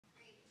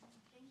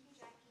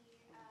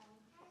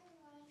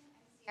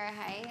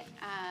Hi,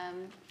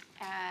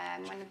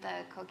 I'm one of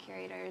the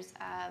co-curators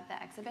of the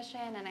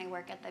exhibition, and I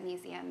work at the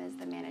museum as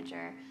the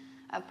manager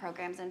of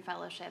programs and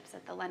fellowships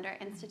at the Lunder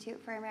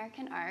Institute for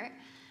American Art.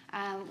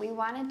 We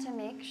wanted to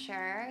make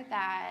sure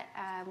that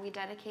we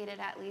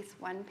dedicated at least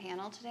one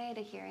panel today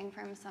to hearing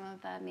from some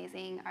of the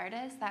amazing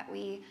artists that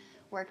we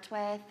worked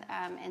with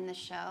in the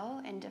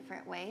show in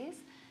different ways.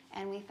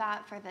 And we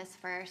thought for this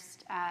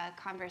first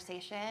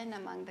conversation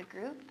among the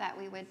group that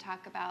we would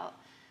talk about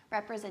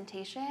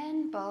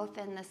representation, both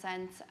in the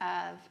sense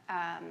of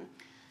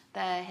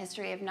the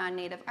history of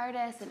non-Native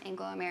artists and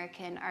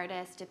Anglo-American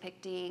artists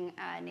depicting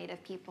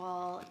Native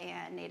people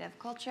and Native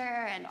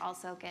culture, and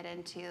also get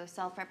into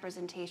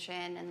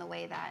self-representation and the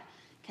way that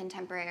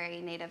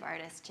contemporary Native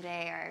artists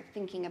today are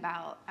thinking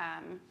about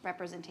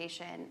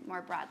representation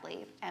more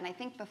broadly. And I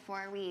think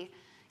before we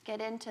get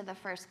into the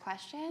first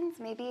questions,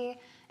 maybe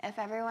if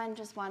everyone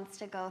just wants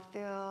to go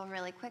through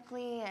really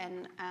quickly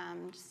and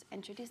just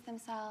introduce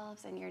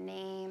themselves and your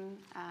name,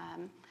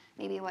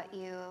 maybe what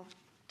you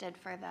did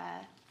for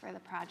the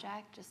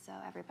project, just so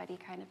everybody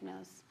kind of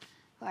knows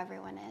who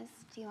everyone is.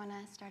 Do you want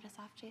to start us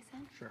off,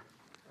 Jason? Sure.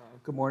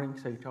 Good morning,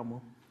 say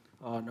Tomo.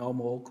 No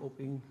more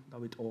coping.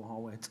 David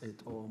Ohawet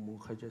et O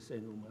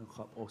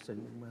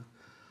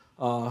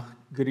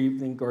good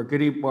evening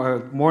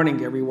or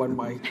morning, everyone.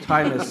 My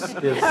time is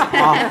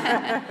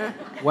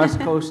off. West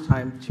Coast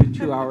time,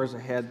 two hours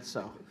ahead.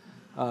 So,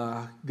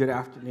 good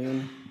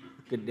afternoon,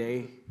 good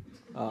day.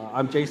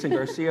 I'm Jason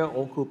Garcia.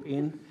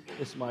 Okupin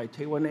is my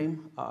Tewa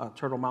name,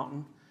 Turtle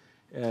Mountain,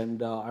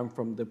 and I'm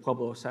from the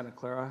Pueblo of Santa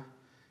Clara,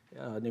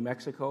 New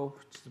Mexico,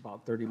 which is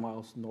about 30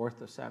 miles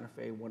north of Santa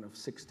Fe, one of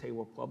 6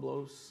 Tewa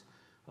Pueblos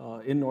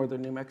in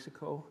northern New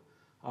Mexico.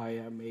 I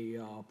am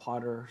a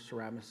potter,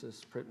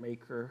 ceramicist,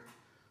 printmaker,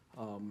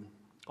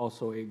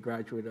 also a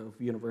graduate of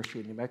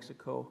University of New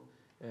Mexico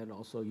and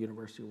also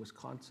University of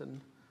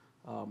Wisconsin.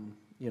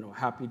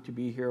 Happy to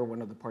be here,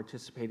 one of the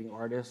participating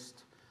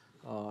artists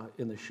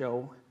in the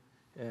show,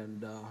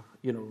 and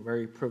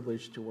very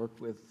privileged to work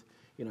with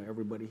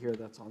everybody here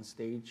that's on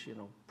stage.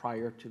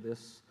 Prior to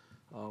this,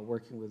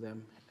 working with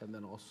them, and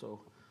then also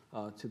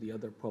to the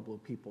other Pueblo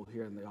people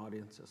here in the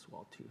audience as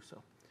well too.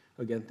 So,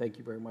 again, thank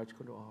you very much.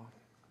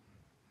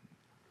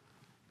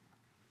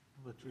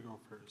 I'll let you go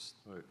first.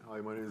 All right.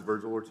 Hi, my name is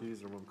Virgil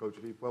Ortiz. I'm from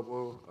Cochiti,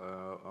 Pueblo.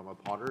 I'm a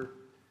potter,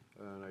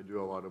 and I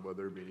do a lot of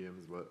other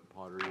mediums, but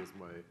pottery is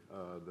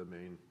the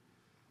main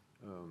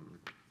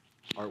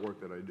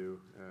artwork that I do.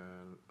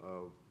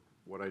 And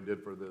what I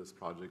did for this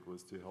project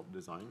was to help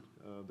design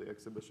the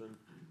exhibition.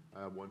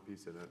 I have one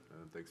piece in it,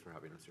 and thanks for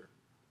having us here.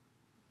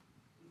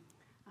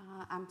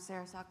 I'm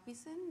Sarah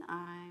Sockbeson.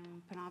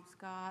 I'm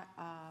Penobscot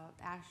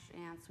ash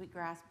and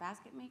sweetgrass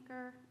basket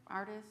maker,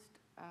 artist.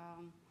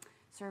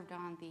 Served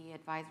on the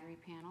advisory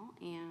panel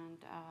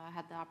and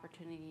had the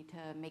opportunity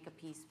to make a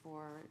piece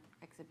for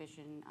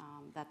exhibition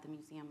that the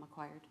museum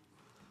acquired.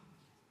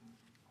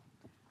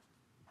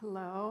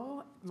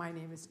 Hello, my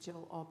name is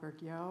Jill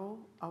Alberg-Yo.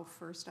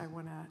 First I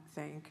want to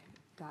thank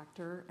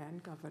Dr.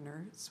 and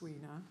Governor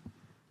Sweeney,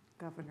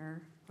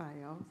 Governor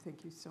Bayo.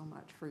 Thank you so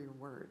much for your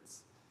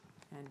words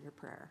and your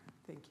prayer.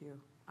 Thank you.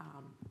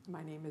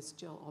 My name is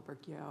Jill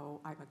Alberg-Yo.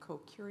 I'm a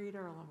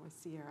co-curator along with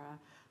Sierra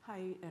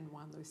Height and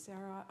Juan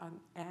Lucera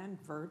and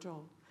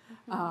Virgil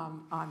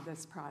on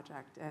this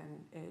project,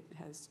 and it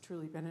has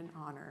truly been an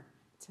honor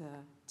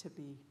to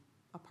be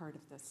a part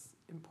of this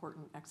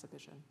important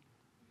exhibition.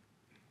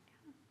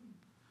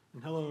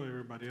 And hello,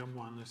 everybody. I'm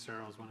Juan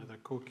Lucera. I was one of the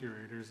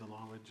co-curators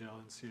along with Jill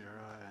and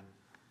Sierra, and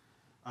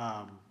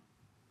I'm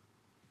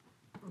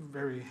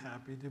very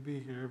happy to be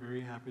here,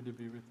 very happy to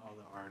be with all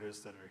the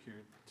artists that are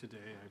here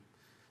today.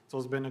 It's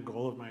always been a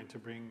goal of mine to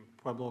bring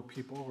Pueblo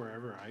people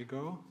wherever I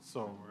go.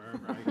 So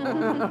wherever I go,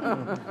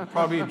 I'm gonna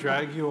probably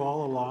drag you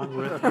all along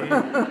with me,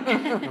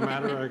 no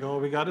matter where I go.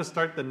 We got to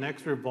start the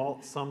next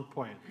revolt some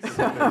point.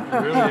 So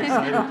I'm really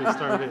excited to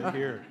start it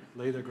here,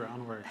 lay the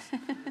groundwork.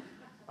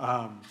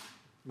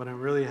 But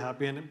I'm really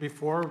happy. And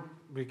before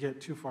we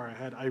get too far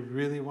ahead, I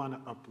really want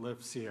to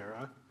uplift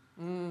Sierra.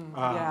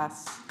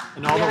 Yes.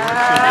 And all the work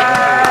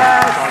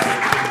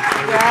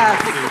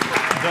she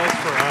does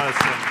for us.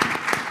 And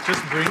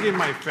just bringing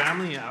my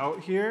family out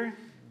here,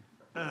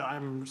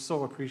 I'm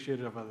so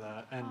appreciative of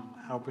that, and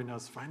helping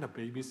us find a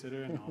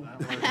babysitter and all that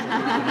work.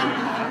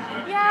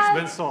 It's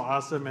been so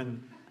awesome,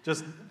 and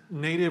just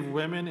Native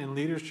women in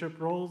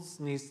leadership roles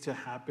needs to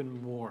happen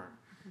more.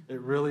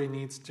 It really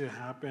needs to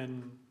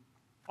happen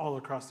all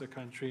across the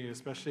country,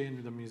 especially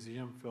in the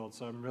museum field.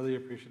 So I'm really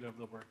appreciative of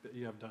the work that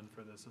you have done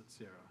for this at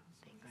Sierra.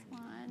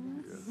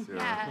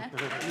 Yeah.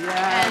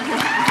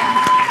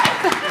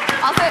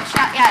 Also,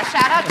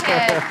 shout out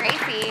to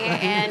Gracie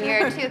and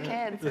your 2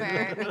 kids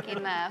for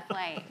making the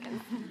flight.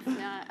 It's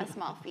not a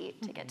small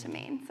feat to get to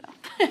Maine. So,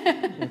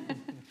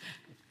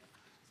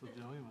 So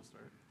Jill, you want to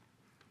start?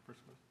 First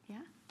question.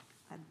 Yeah,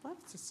 I'd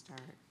love to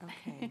start.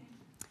 Okay.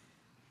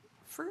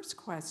 First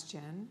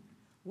question,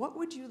 what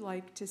would you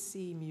like to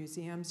see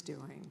museums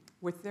doing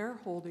with their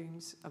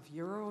holdings of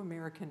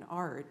Euro-American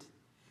art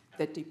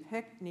that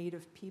depict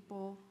Native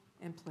people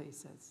and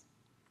places?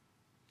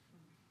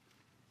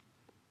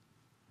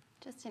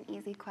 Just an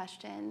easy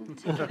question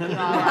to kick you all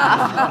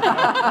off.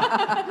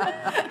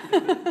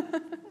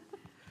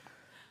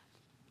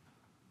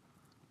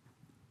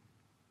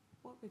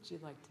 What would you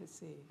like to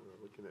see?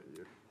 We're looking at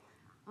you.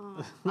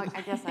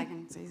 I guess I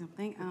can say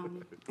something.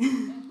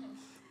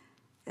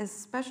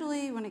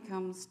 Especially when it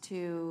comes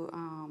to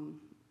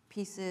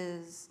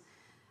pieces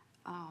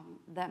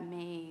that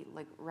may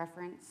like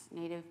reference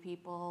Native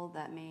people,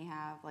 that may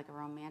have like a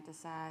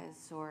romanticized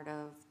sort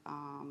of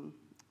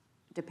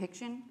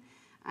depiction.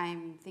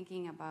 I'm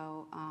thinking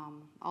about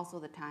also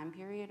the time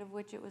period of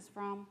which it was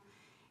from,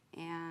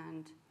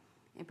 and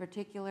in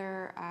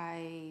particular,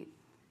 I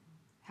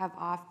have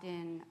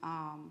often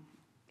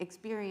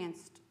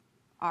experienced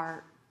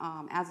art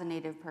as a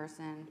Native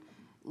person,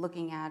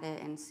 looking at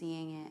it and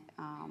seeing it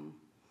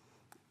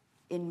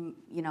in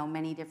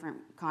many different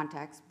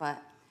contexts.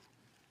 But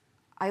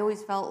I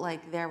always felt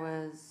like there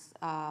was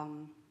a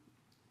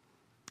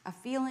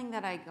feeling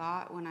that I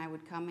got when I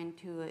would come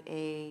into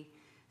a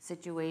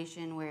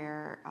situation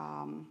where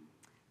I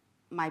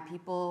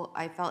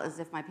felt as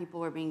if my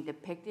people were being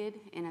depicted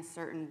in a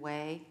certain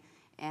way,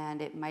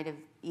 and it might have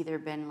either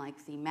been like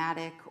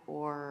thematic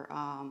or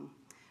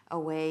a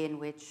way in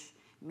which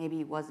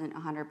maybe wasn't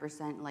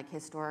 100% like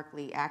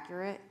historically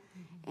accurate.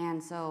 Mm-hmm.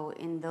 And so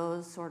in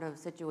those sort of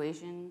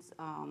situations,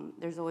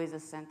 there's always a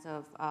sense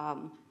of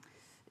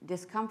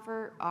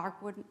discomfort,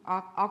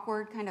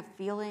 awkward kind of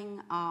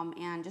feeling,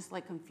 and just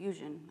like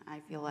confusion, I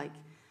feel like.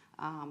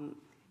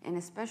 And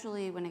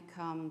especially when it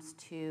comes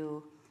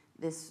to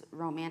this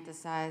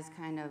romanticized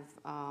kind of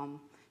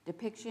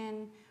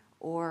depiction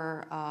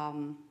or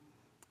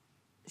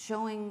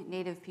showing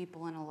Native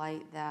people in a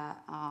light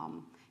that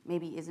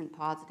maybe isn't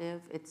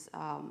positive. It's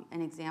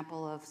an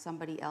example of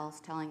somebody else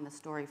telling the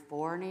story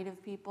for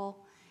Native people,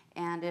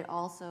 and it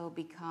also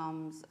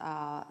becomes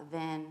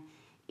then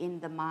in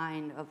the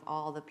mind of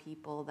all the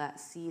people that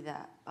see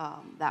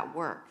that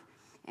work.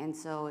 And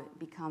so it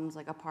becomes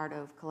like a part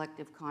of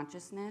collective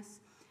consciousness.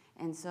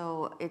 And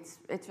so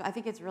I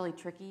think it's really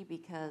tricky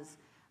because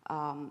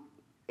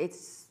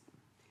it's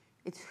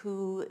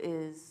who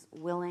is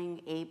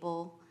willing,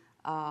 able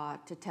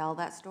to tell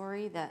that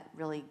story that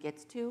really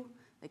gets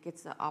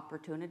the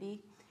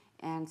opportunity.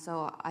 And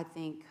so I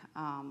think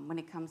when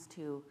it comes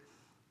to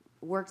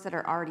works that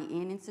are already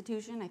in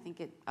institution, I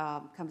think it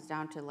comes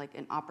down to like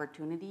an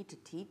opportunity to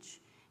teach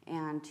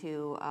and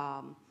to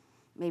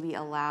maybe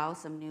allow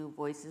some new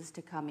voices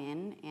to come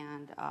in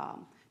and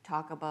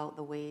talk about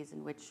the ways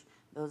in which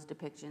those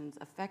depictions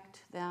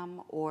affect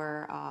them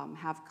or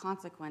have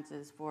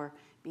consequences for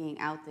being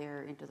out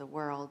there into the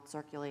world,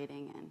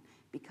 circulating and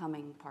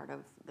becoming part of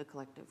the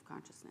collective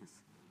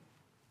consciousness.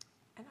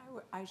 And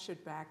I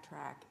should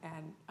backtrack,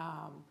 and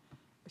I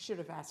should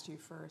have asked you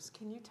first.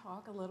 Can you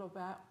talk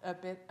a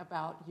bit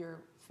about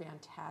your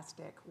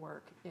fantastic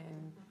work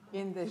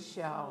in this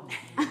show?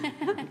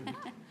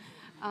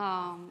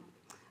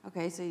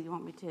 Okay, so you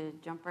want me to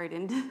jump right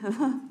into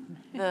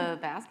the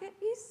basket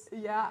piece?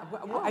 Yeah,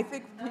 well, I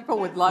think people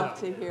would love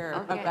to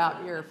hear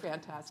about your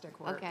fantastic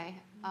work. Okay,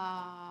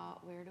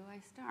 where do I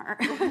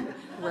start?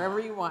 Wherever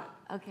you want.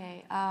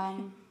 Okay,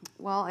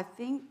 well, I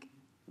think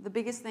the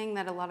biggest thing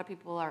that a lot of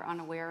people are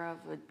unaware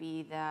of would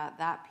be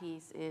that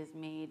piece is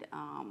made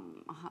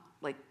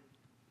like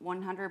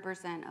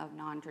 100% of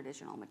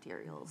non-traditional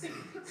materials.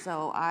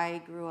 So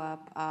I grew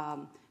up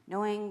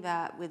knowing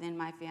that within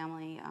my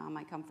family,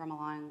 I come from a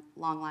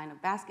long line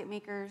of basket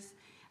makers,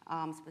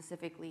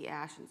 specifically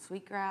ash and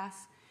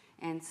sweetgrass.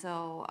 And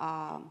so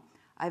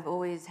I've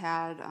always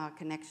had a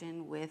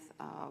connection with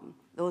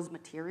those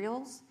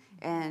materials,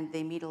 and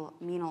they mean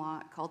a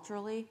lot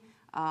culturally.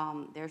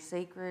 They're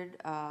sacred.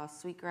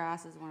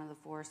 Sweetgrass is one of the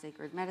 4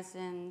 sacred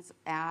medicines.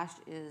 Ash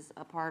is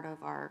a part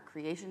of our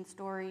creation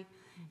story.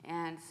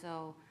 And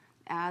so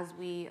as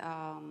the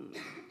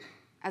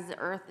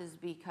earth is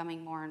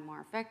becoming more and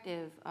more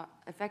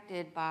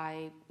affected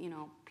by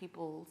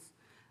people's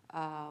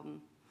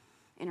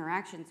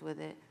interactions with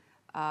it,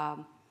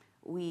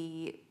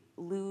 we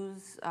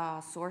lose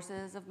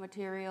sources of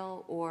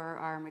material, or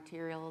our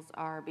materials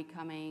are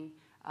becoming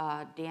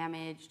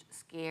damaged,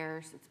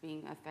 scarce. It's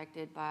being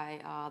affected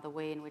by the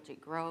way in which it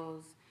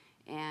grows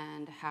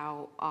and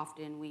how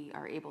often we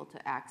are able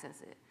to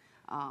access it.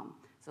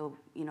 So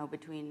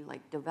between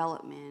like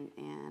development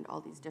and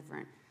all these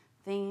different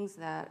things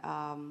that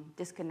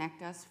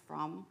disconnect us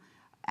from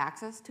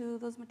access to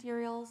those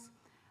materials,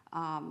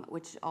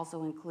 which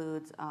also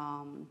includes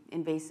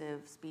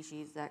invasive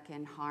species that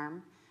can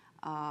harm,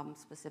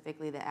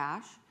 specifically the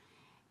ash.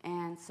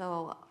 And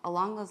so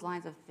along those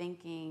lines of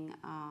thinking,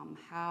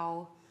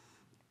 how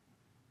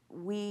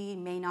we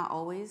may not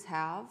always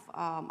have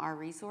our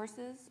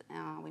resources,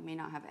 we may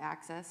not have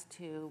access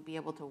to be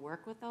able to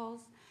work with those,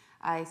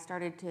 I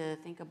started to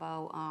think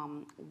about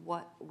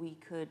what we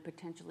could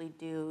potentially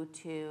do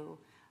to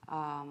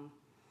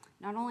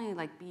not only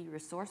like be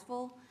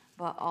resourceful,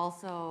 but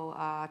also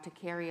to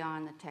carry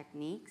on the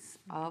techniques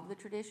of the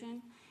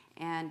tradition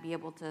and be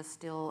able to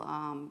still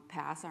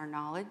pass our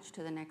knowledge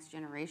to the next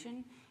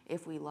generation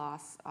if we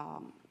lost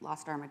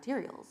our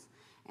materials.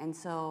 And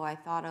so I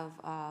thought of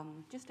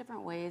just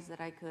different ways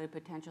that I could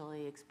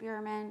potentially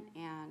experiment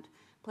and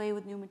play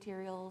with new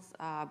materials,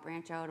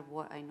 branch out of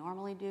what I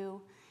normally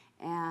do.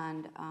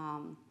 And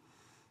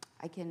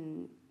I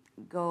can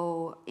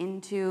go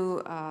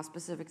into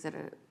specifics at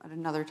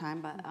another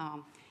time, but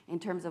in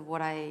terms of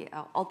what I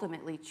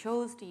ultimately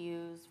chose to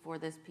use for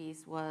this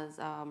piece was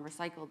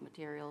recycled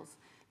materials,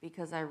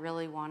 because I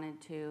really wanted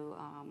to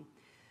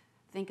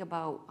think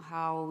about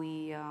how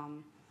we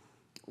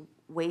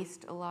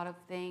waste a lot of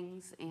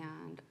things,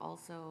 and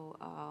also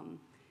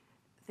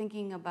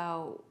thinking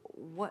about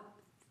what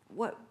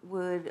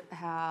would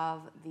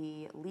have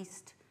the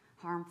least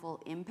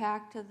harmful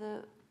impact to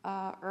the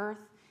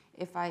earth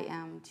if I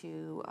am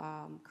to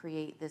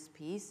create this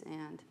piece.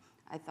 And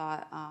I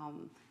thought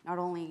not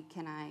only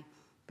can I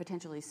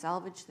potentially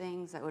salvage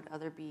things that would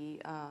other be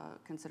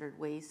considered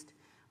waste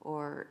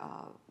or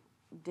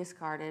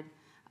discarded,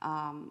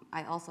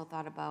 I also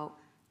thought about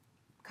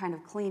kind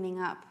of cleaning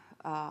up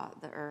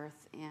the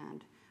earth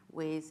and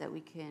ways that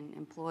we can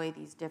employ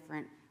these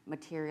different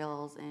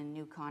materials in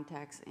new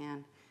contexts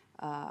and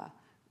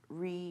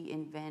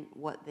reinvent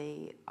what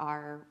they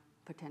are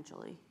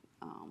potentially,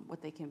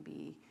 what they can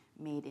be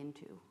made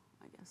into,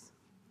 I guess.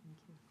 Thank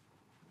you.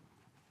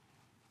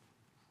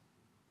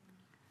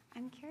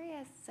 I'm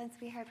curious, since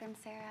we heard from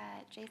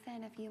Sarah,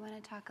 Jason, if you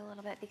want to talk a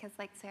little bit, because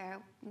like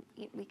Sarah,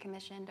 we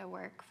commissioned a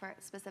work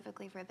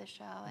specifically for the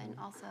show, and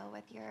also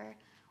with your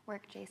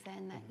work,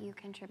 Jason, that you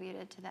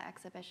contributed to the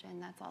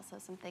exhibition. That's also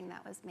something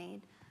that was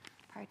made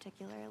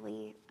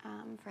particularly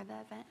for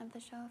the event of the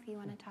show. If you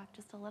want to talk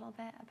just a little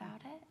bit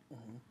about it.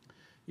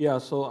 Yeah,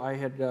 so I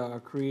had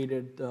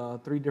created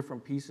 3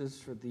 different pieces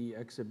for the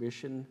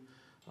exhibition.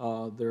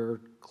 They're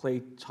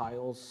clay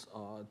tiles.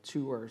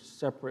 2 are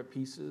separate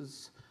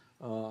pieces.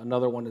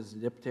 Another one is a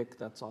diptych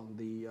that's on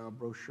the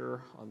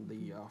brochure on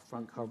the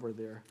front cover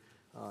there,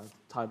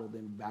 titled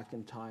Back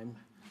in Time.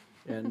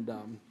 And,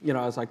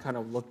 as I kind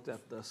of looked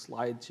at the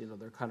slides,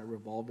 they're kind of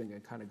revolving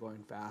and kind of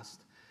going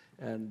fast.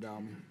 And,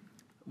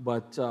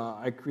 but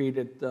I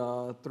created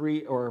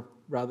 3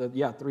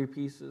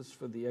 pieces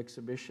for the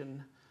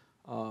exhibition.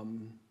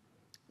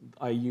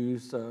 I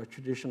use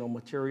traditional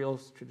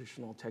materials,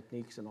 traditional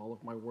techniques in all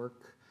of my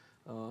work.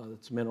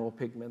 It's mineral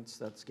pigments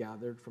that's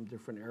gathered from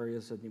different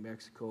areas of New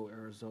Mexico,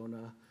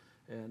 Arizona,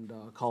 and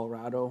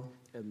Colorado.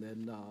 And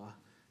then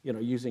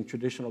using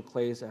traditional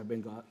clays that have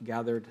been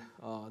gathered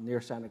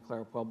near Santa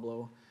Clara,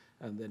 Pueblo,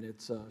 and then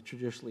it's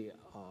traditionally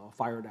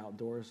fired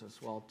outdoors as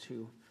well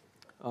too.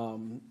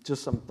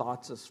 Just some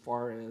thoughts as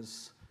far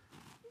as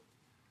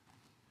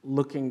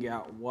looking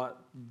at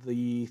what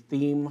the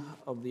theme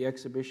of the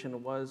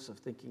exhibition was, of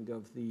thinking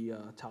of the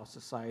Tau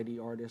Society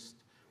artists,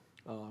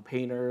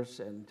 painters,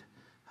 and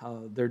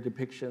how their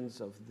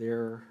depictions of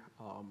their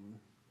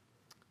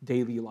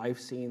daily life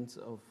scenes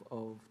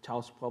of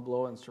Taos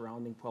Pueblo and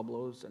surrounding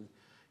Pueblos, and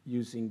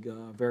using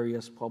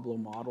various Pueblo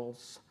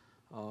models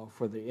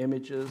for the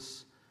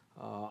images.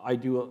 I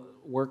do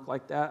work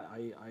like that.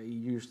 I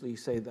usually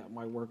say that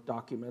my work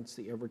documents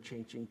the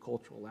ever-changing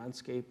cultural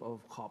landscape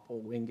of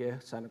Coppel,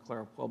 Winge, Santa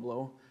Clara,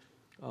 Pueblo.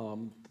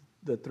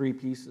 The 3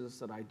 pieces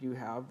that I do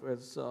have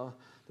is,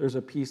 there's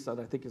a piece that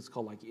I think is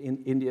called like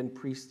Indian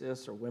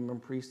Priestess or Women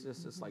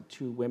Priestess. It's like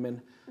 2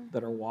 women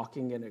that are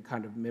walking, and it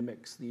kind of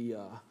mimics the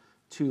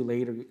two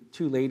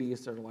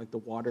ladies that are like the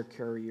water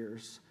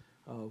carriers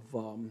of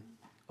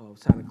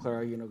Santa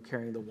Clara,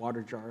 carrying the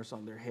water jars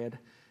on their head.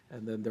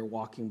 And then they're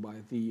walking by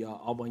the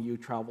Almayu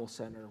Travel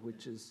Center,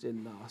 which is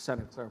in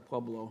Santa Clara,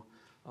 Pueblo,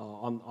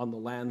 on the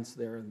lands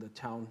there in the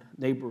town,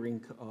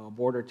 neighboring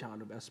border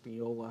town of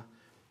Espanola.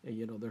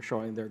 And, they're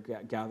showing they're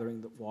gathering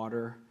the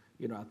water,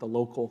 at the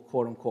local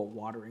quote-unquote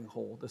watering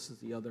hole. This is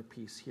the other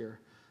piece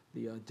here,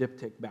 the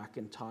diptych Back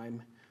in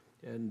Time.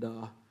 And,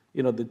 the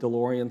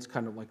DeLorean's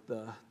kind of like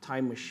the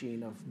time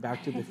machine of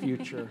Back to the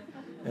Future,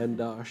 and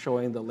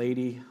showing the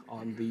lady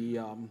on the,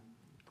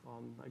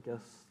 I guess,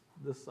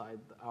 this side,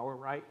 our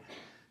right,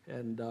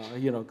 and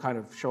kind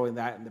of showing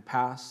that in the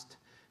past,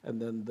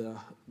 and then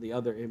the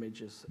other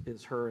image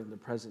is her in the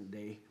present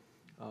day,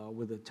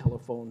 with the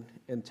telephone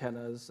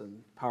antennas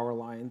and power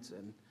lines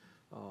and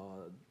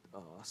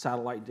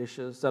satellite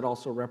dishes that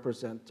also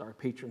represent our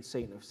patron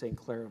saint of St.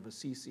 Clare of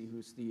Assisi,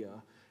 who's the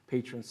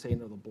patron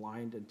saint of the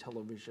blind and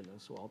television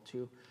as well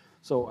too.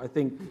 So I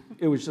think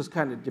it was just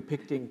kind of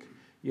depicting,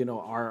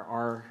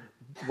 our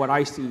what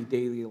I see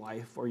daily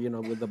life, or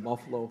with the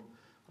buffalo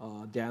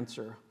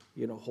dancer,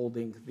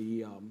 holding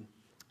the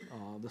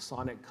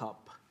Sonic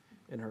cup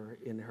in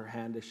her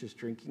hand as she's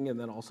drinking, and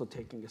then also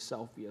taking a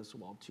selfie as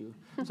well too.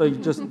 So you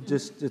just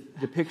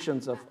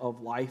depictions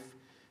of life,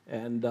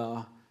 and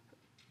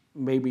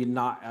maybe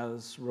not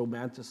as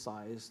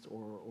romanticized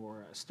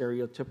or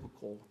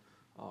stereotypical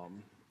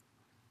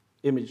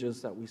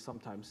images that we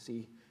sometimes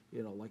see,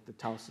 like the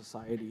Tau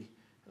Society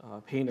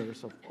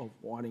painters of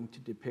wanting to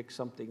depict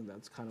something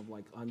that's kind of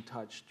like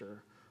untouched,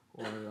 or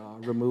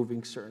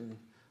removing certain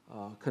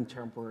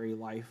contemporary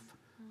life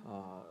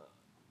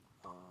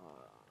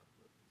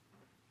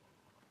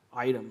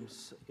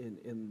items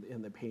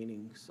in the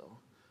painting. So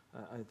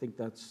I think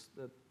that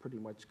pretty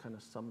much kind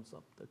of sums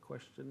up the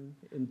question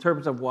in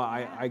terms of what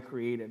I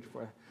created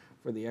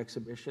for the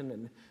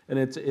exhibition, and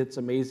it's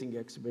amazing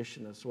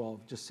exhibition as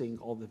well, just seeing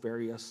all the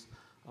various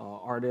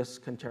artists,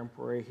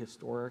 contemporary,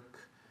 historic,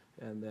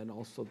 and then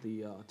also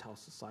the Tau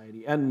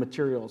Society. And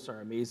materials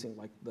are amazing,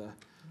 like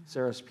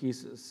Sarah's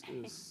piece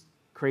is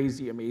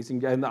crazy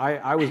amazing. And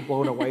I was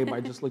blown away by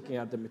just looking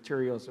at the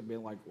materials and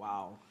being like,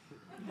 wow.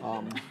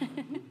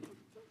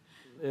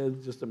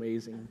 It's just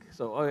amazing.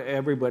 So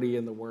everybody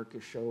in the work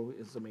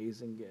is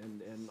amazing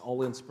and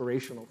all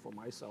inspirational for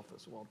myself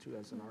as well, too,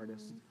 as an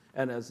artist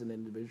and as an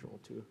individual,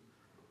 too,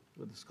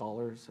 with the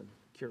scholars and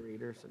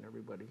curators and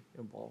everybody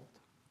involved.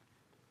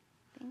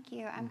 Thank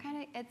you.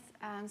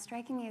 It's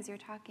striking me as you're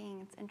talking,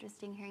 it's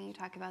interesting hearing you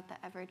talk about the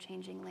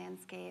ever-changing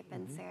landscape,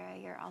 and Sarah,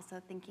 you're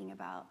also thinking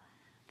about,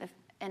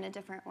 in a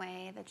different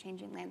way, the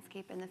changing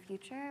landscape in the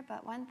future.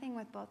 But one thing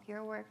with both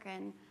your work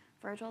and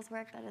Virgil's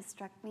work that has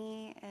struck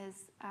me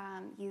is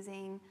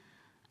using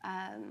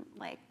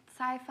like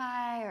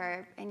sci-fi,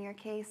 or in your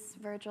case,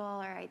 Virgil,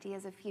 or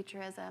ideas of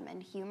futurism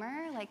and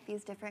humor, like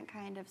these different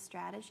kind of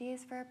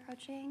strategies for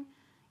approaching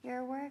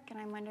your work. And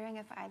I'm wondering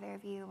if either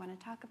of you want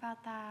to talk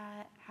about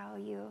that, how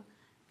you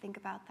think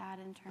about that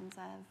in terms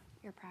of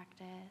your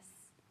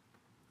practice.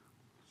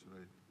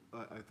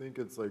 I think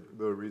it's like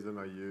the reason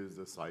I use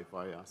the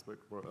sci-fi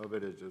aspect of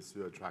it is just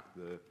to attract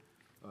the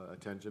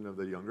attention of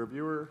the younger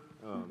viewer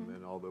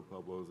and all the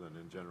Pueblos and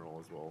in general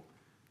as well,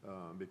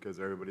 because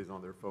everybody's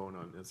on their phone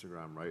on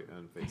Instagram, right,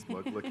 and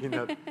Facebook looking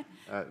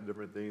at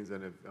different things.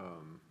 And if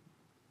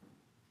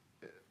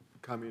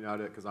coming at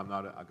it, because I'm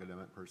not an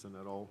academic person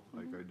at all,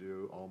 like I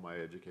do all my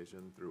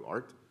education through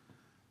art,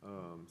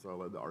 so I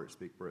let the art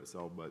speak for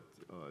itself, but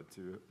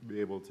to be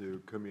able to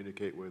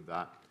communicate with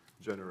that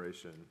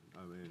generation,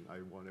 I mean,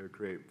 I want to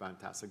create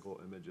fantastical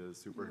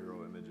images,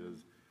 superhero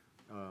images,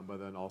 but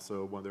then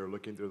also when they're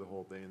looking through the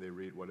whole thing, they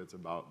read what it's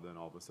about, then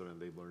all of a sudden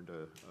they've learned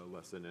a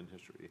lesson in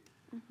history.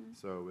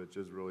 So it's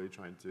just really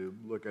trying to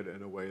look at it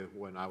in a way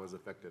when I was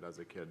affected as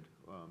a kid,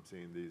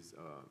 seeing these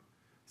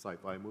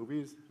sci-fi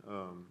movies,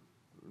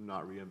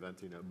 not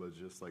reinventing it, but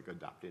just like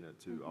adapting it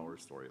to our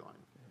storyline.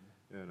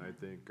 And I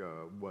think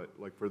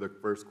like for the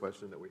first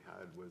question that we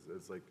had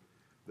is like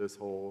this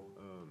whole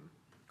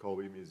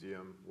Colby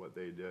Museum, what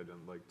they did,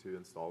 and like to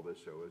install this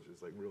show is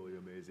just like really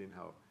amazing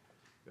how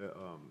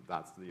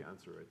that's the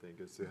answer, I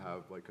think, is to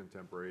have like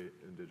contemporary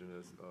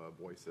indigenous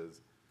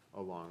voices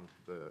along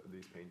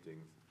these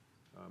paintings.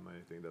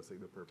 I think that's like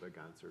the perfect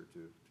answer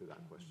to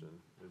that question,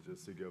 is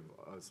just to give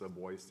us a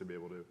voice to be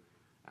able to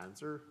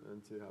answer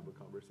and to have a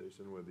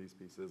conversation with these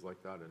pieces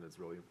like that. And it's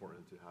really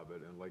important to have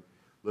it. And like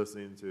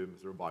listening to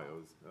Mr.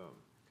 Bayo's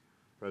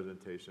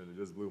presentation, it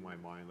just blew my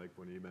mind. Like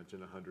when he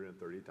mentioned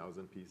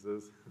 130,000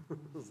 pieces,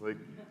 it's like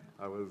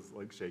I was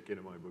like shaking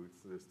in my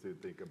boots just to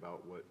think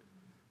about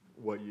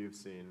what you've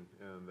seen,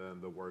 and then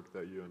the work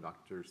that you and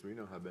Dr.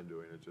 Suino have been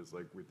doing. It's just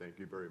like, we thank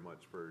you very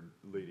much for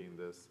leading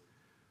this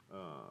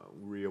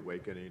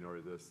reawakening, or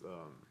this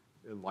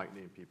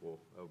enlightening people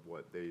of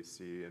what they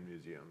see in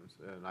museums.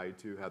 And I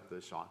too had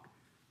the shock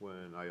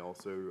when I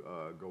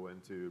also go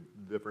into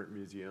different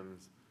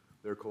museums,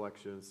 their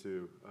collections,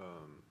 to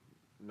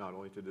not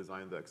only to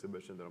design the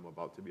exhibition that I'm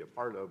about to be a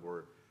part of,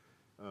 or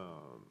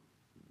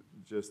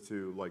just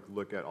to like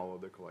look at all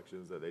of the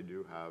collections that they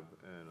do have.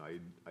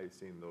 And I've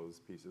seen those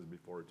pieces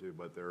before too,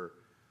 but they're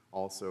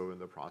also in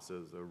the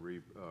process of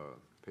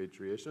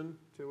repatriation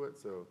to it.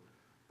 So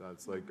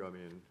that's like, I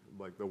mean,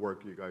 like the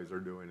work you guys are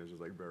doing is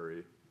just like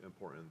very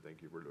important.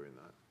 Thank you for doing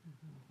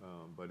that.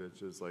 But it's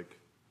just like,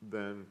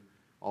 then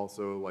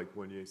also like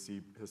when you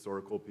see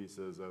historical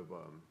pieces of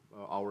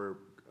our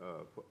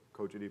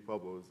Cochiti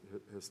Pueblo's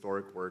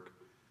historic work,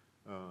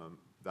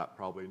 that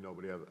probably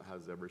nobody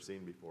has ever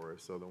seen before.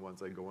 So then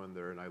once I go in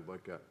there and I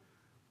look at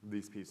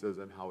these pieces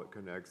and how it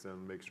connects,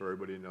 and make sure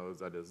everybody knows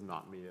that it's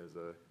not me as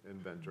an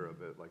inventor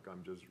of it, like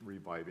I'm just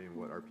reviving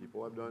what our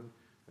people have done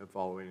and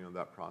following on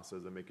that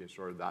process and making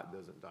sure that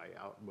doesn't die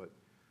out,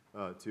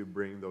 but to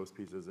bring those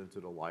pieces into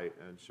the light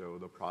and show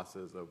the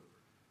process of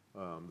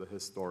the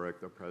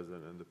historic, the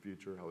present, and the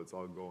future, how it's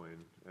all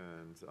going.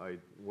 And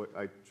what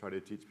I try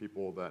to teach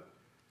people that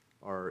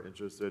are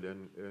interested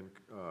in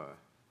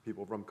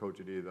people from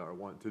Cochiti that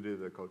want to do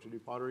the Cochiti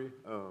pottery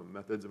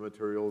methods and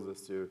materials,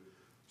 is to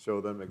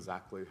show them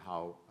exactly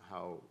how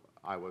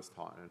I was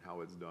taught and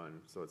how it's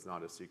done, so it's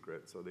not a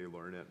secret, so they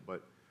learn it,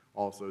 but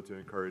also to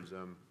encourage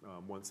them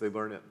once they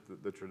learn it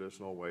the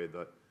traditional way,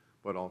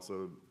 but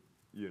also,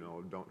 you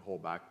know, don't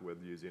hold back with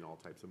using all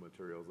types of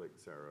materials like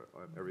Sarah,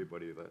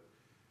 everybody that,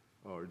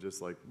 or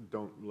just like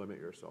don't limit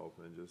yourself,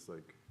 and just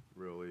like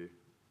really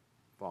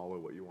follow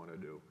what you want to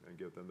do and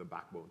give them the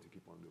backbone to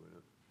keep on doing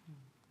it.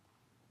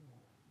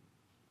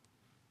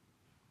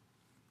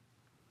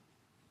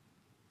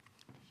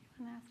 Did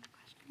you want to ask a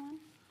question,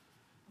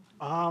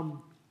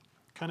 Juan?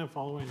 Kind of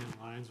following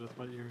in lines with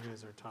what you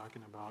guys are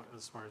talking about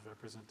as far as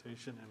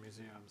representation in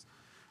museums.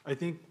 I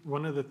think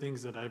one of the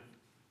things that I've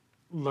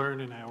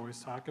learn and I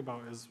always talk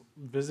about is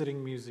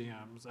visiting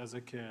museums. As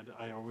a kid,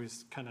 I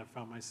always kind of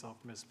found myself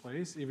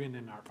misplaced, even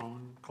in our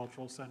own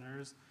cultural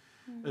centers.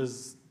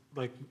 Is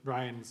like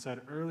Brian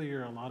said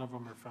earlier, a lot of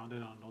them are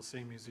founded on those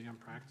same museum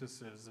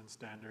practices and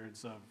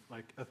standards of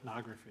like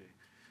ethnography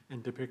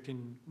and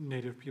depicting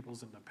Native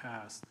peoples in the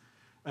past.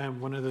 And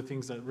one of the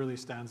things that really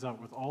stands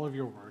out with all of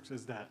your works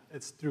is that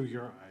it's through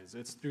your eyes,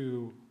 it's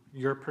through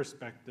your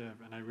perspective,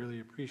 and I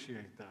really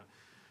appreciate that.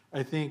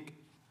 I think,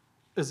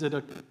 is it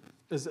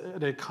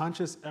a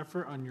conscious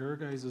effort on your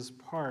guys'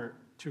 part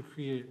to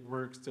create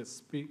works that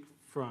speak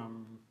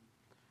from,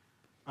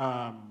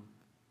 I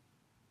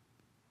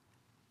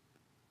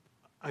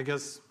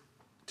guess,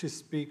 to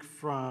speak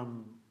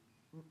from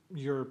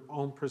your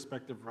own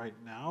perspective right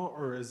now,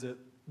 or is it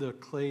the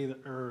clay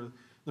or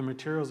the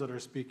materials that are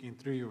speaking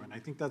through you? And I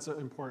think that's an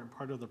important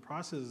part of the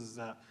process is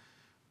that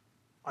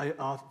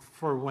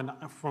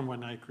from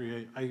when I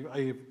create,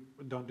 I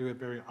don't do it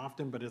very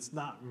often, but it's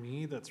not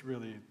me that's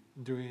really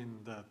doing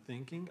the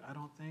thinking, I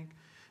don't think.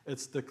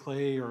 It's the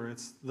clay or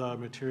it's the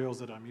materials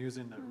that I'm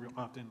using that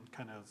often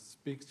kind of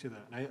speaks to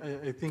that. And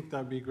I think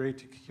that'd be great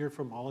to hear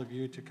from all of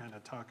you to kind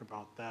of talk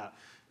about that.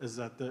 Is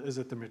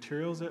it the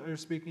materials that are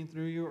speaking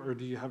through you, or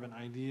do you have an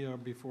idea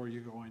before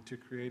you go into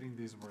creating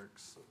these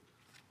works?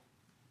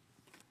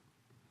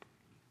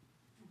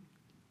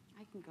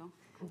 I can go.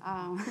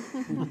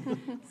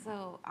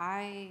 So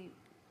I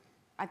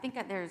think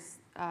that there's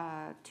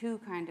two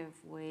kind of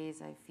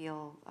ways I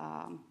feel,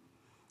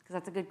 because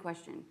that's a good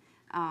question.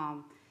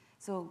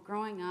 So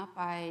growing up,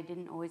 I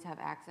didn't always have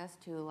access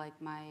to like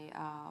my,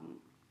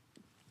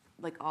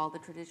 like all the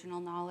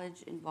traditional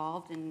knowledge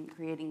involved in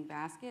creating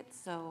baskets.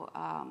 So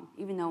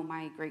even though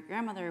my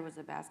great-grandmother was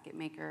a basket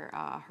maker,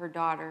 her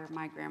daughter,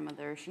 my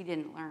grandmother, she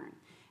didn't learn.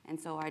 And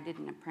so I did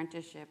an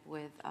apprenticeship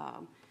with,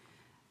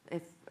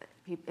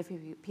 if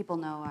people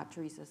know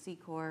Teresa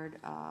Secord,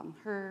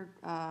 her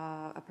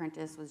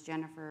apprentice was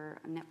Jennifer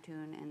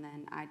Neptune, and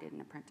then I did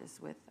an apprentice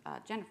with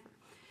Jennifer,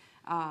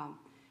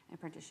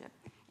 apprenticeship.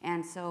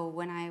 And so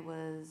when I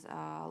was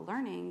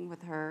learning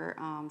with her,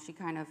 she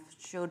kind of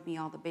showed me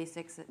all the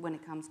basics when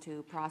it comes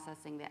to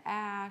processing the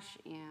ash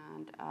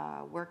and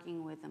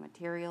working with the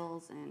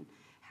materials and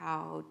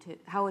how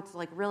it's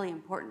like really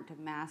important to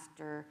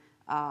master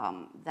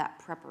that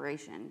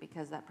preparation,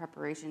 because that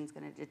preparation is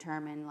going to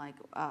determine like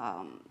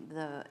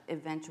the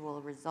eventual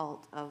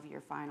result of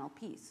your final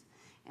piece.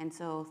 And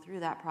so through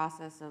that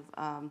process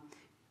of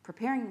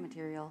preparing the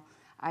material,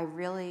 I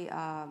really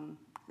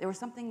there was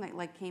something that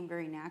like came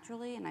very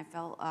naturally, and I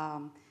felt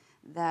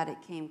that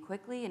it came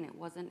quickly, and it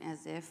wasn't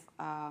as if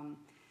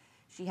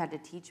she had to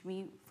teach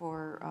me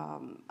for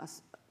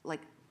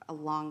a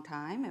long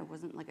time. It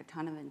wasn't like a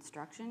ton of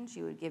instruction.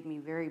 She would give me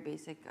very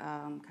basic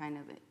kind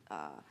of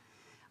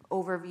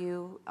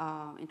overview,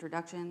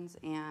 introductions,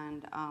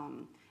 and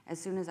as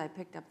soon as I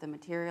picked up the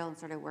material and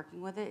started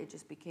working with it, it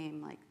just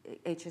became like,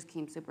 it just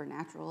came super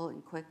natural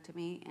and quick to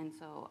me. And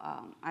so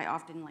I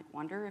often like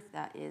wonder if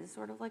that is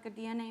sort of like a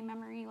DNA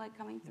memory like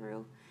coming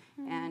through,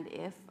 and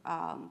if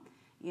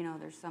you know,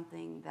 there's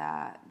something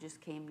that just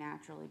came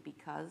naturally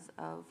because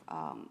of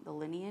the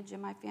lineage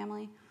in my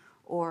family,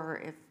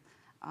 or if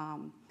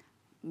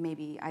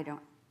maybe I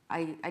don't.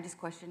 I just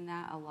question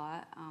that a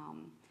lot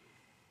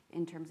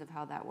in terms of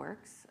how that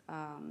works.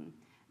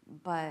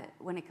 But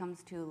when it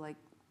comes to like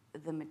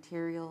the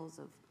materials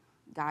of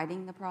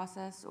guiding the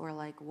process, or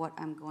like what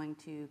I'm going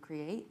to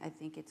create, I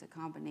think it's a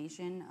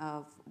combination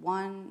of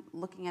one,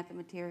 looking at the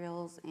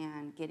materials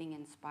and getting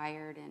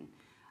inspired and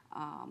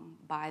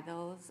by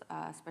those,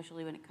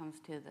 especially when it comes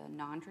to the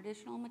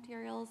non-traditional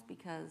materials,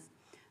 because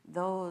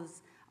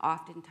those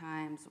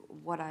oftentimes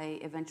what I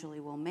eventually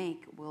will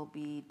make will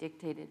be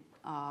dictated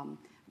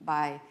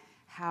by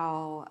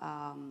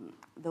how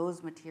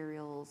those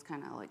materials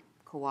kind of like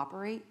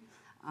cooperate.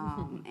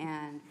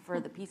 And for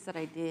the piece that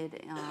I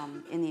did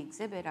in the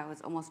exhibit, I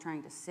was almost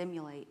trying to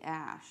simulate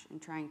ash and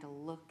trying to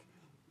look,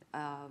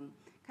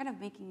 kind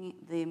of making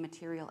the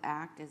material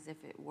act as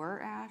if it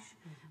were ash,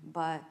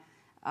 but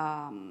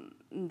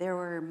there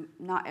were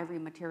not every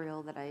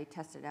material that I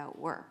tested out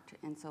worked,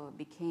 and so it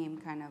became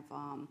kind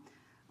of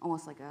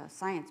almost like a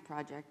science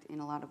project in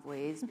a lot of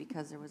ways,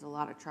 because there was a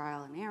lot of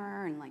trial and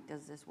error and like,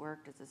 does this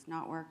work, does this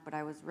not work? But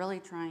I was really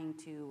trying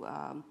to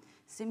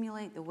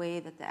simulate the way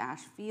that the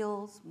ash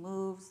feels,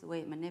 moves, the way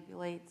it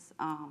manipulates,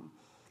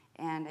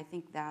 and I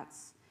think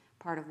that's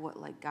part of what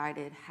like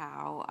guided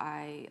how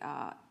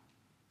I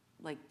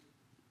like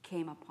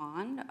came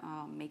upon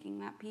making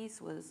that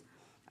piece, was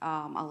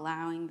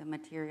allowing the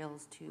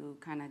materials to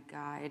kind of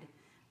guide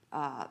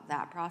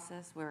that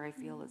process, where I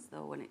feel as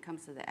though when it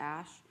comes to the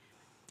ash,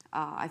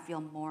 I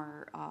feel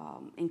more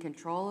in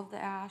control of the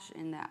ash,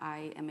 in that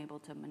I am able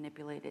to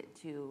manipulate it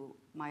to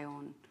my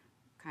own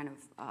kind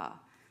of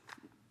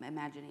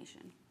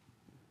imagination.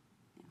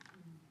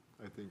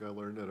 Yeah. I think I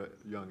learned at a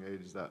young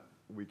age that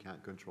we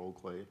can't control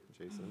clay,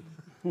 Jason.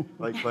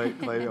 Like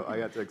clay, I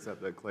had to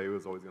accept that clay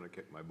was always going to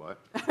kick my butt.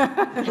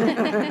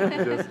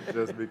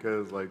 just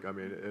because, like, I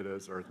mean, it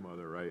is Earth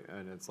Mother, right?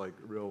 And it's like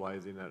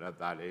realizing that at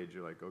that age,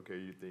 you're like, okay,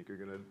 you think you're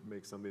going to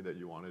make something that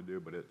you want to do,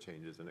 but it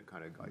changes and it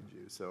kind of guides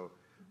you. So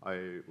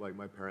like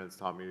my parents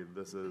taught me,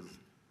 this is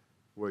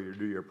where you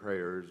do your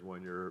prayers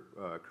when you're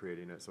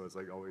creating it. So it's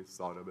like always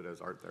thought of it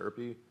as art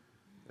therapy,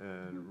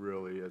 and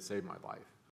really it saved my life.